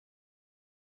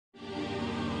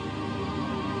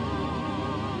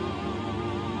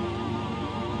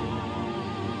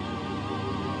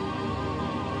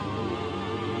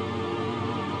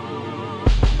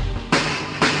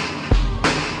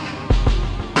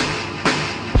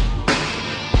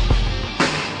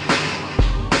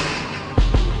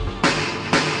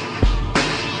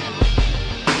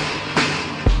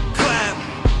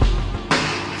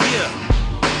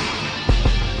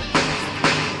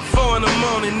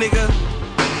nigga.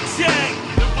 Jack.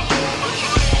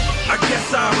 I guess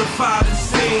I revive the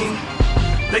scene.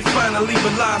 They finally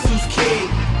realize who's king.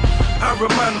 I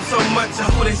remind them so much of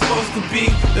who they supposed to be.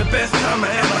 The best time I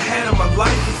ever had in my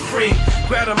life was free.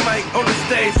 Grab a mic on the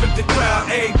stage with the crowd.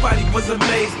 Everybody was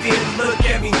amazed, then look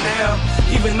at me now.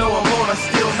 Even though I'm on, I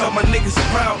still help my niggas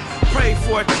proud. Pray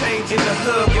for a change in the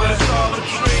hood, but it's all a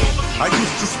dream. I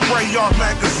used to spray art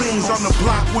magazines on the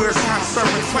block where it's hot,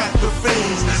 serving crack to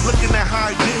fiends. Looking at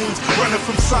high beams, running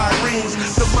from sirens.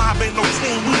 The mob ain't no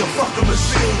team, we a fucking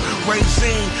machine.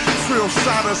 Regime, trill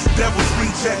shot us, devil's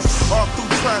rejects. All through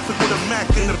traffic with a Mac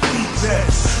and a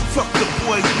P-Jets. Fuck the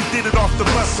boys, we did it off the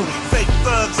muscle. Fake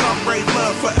thugs, I'm Ray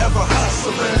Love, forever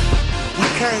hustling. We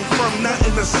came from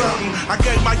nothing to something. I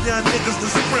gave my young niggas the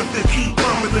sprint to keep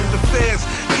bumping. If the feds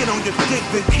get on your dick,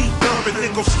 then keep dumping.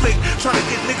 They go slick, trying to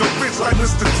get nigga rich like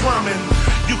Mr. Drummond.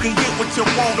 You can get what you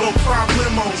want, no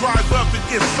problemo. Drive up and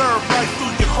get served right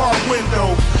through your car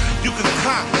window. You can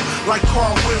cop like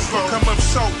Carl Winslow. Come up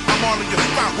short, I'm all in your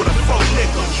spot with a faux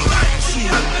nickel.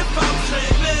 Shit.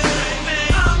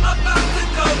 I'm about to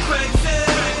go crazy.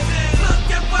 Look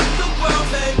at what the world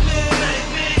made me.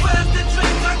 Where's the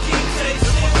dreams I keep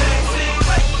chasing?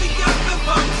 Wake me up if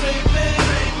I'm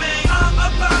dreaming. I'm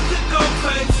about to go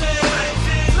crazy.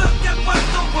 Look at what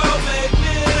the world made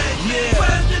me.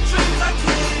 Where's the dreams I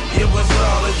keep? It was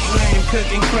all a dream.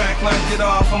 Cooking crack, learned it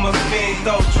all from a fiend.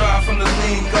 Dope drive from the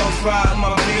lean, ghost ride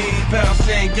my beat.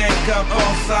 Bouncing, gank up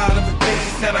on side of the bitch.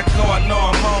 Said I go, I know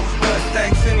I'm home, but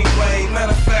thanks anyway.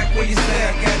 Matter of fact, what you say,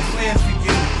 I got plans for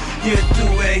you. You do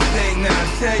everything that I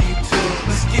tell you to.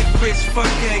 Let's get rich, fuck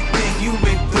everything you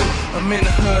been through. I'm in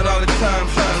the hood all the time,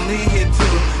 trying to lead here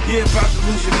too. You're about to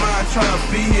lose your mind, trying to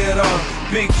be here at all.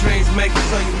 Big dreams make it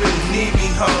so you really need me,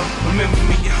 huh? Remember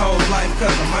me your whole life,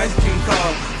 cause I'm ice cream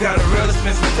cold. Got a real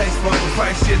expensive taste for the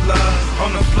price shit love.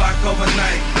 On the block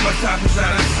overnight, my top is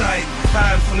out of sight.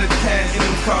 Hiding from the task, in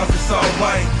them cars, it's all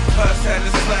white. Us had a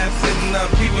slab sitting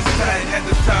up, he was tight. At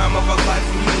the time of our life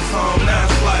when you was home, now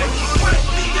it's like wake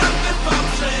me up if I'm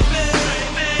dreaming.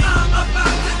 I'm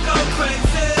about to go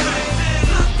crazy.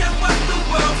 Look at what the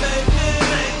world made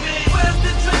me. Where's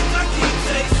the dreams I keep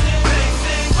chasing?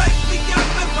 Wake me up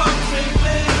if I'm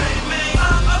dreaming.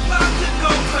 I'm about to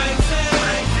go crazy.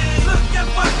 Look at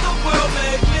what the world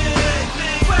made me.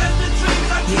 Where's the dreams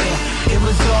I keep? Yeah, it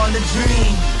was all a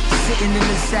dream. Sitting in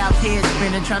the South here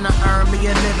spinning, trying to earn me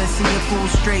a living, see a fool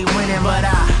straight winning, but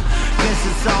I guess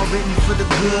it's all written for the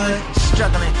good.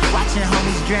 Struggling, watching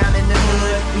homies drown in the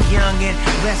hood. We young and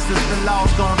restless, the law's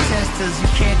gon' test us. You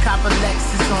can't cop a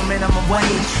Lexus on minimum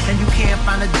wage, and you can't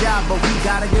find a job, but we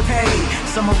gotta get paid.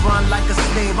 Some will run like a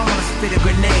slave, I wanna spit a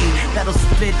grenade that'll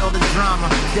split all the drama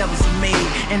devils have made.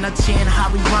 And I chant how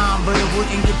we rhyme, but it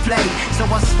wouldn't get played, so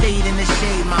I stayed in the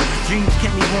shade. My dreams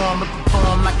kept me warm and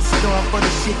perform like a storm for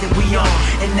the shit that we on.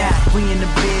 And now we in the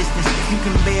business, you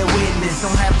can bear witness.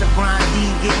 Don't have to grind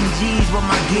deep, getting G's what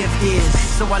my gift is.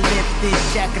 So I lift this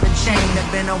shack of the chain that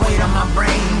been a weight on my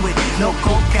brain with no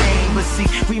cocaine. But see,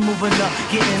 we moving up,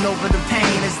 getting over the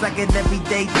pain. It's like an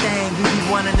everyday thing, we be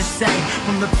one and the same.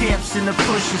 From the pimps and the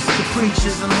pushers, the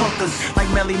preachers and hookers. Like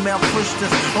Melly Mel pushed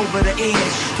us over the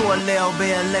edge. Pour a little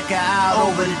bit of liquor out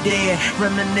over the dead.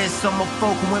 Reminisce on my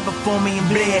folk who went before me and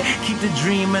bled. Keep the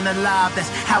dreaming alive, that's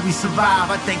how we survive.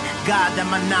 I thank God that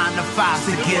my 9 to 5's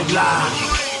to get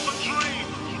live.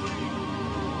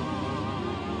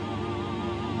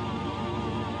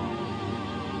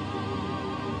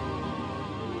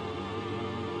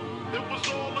 It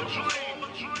was all a dream.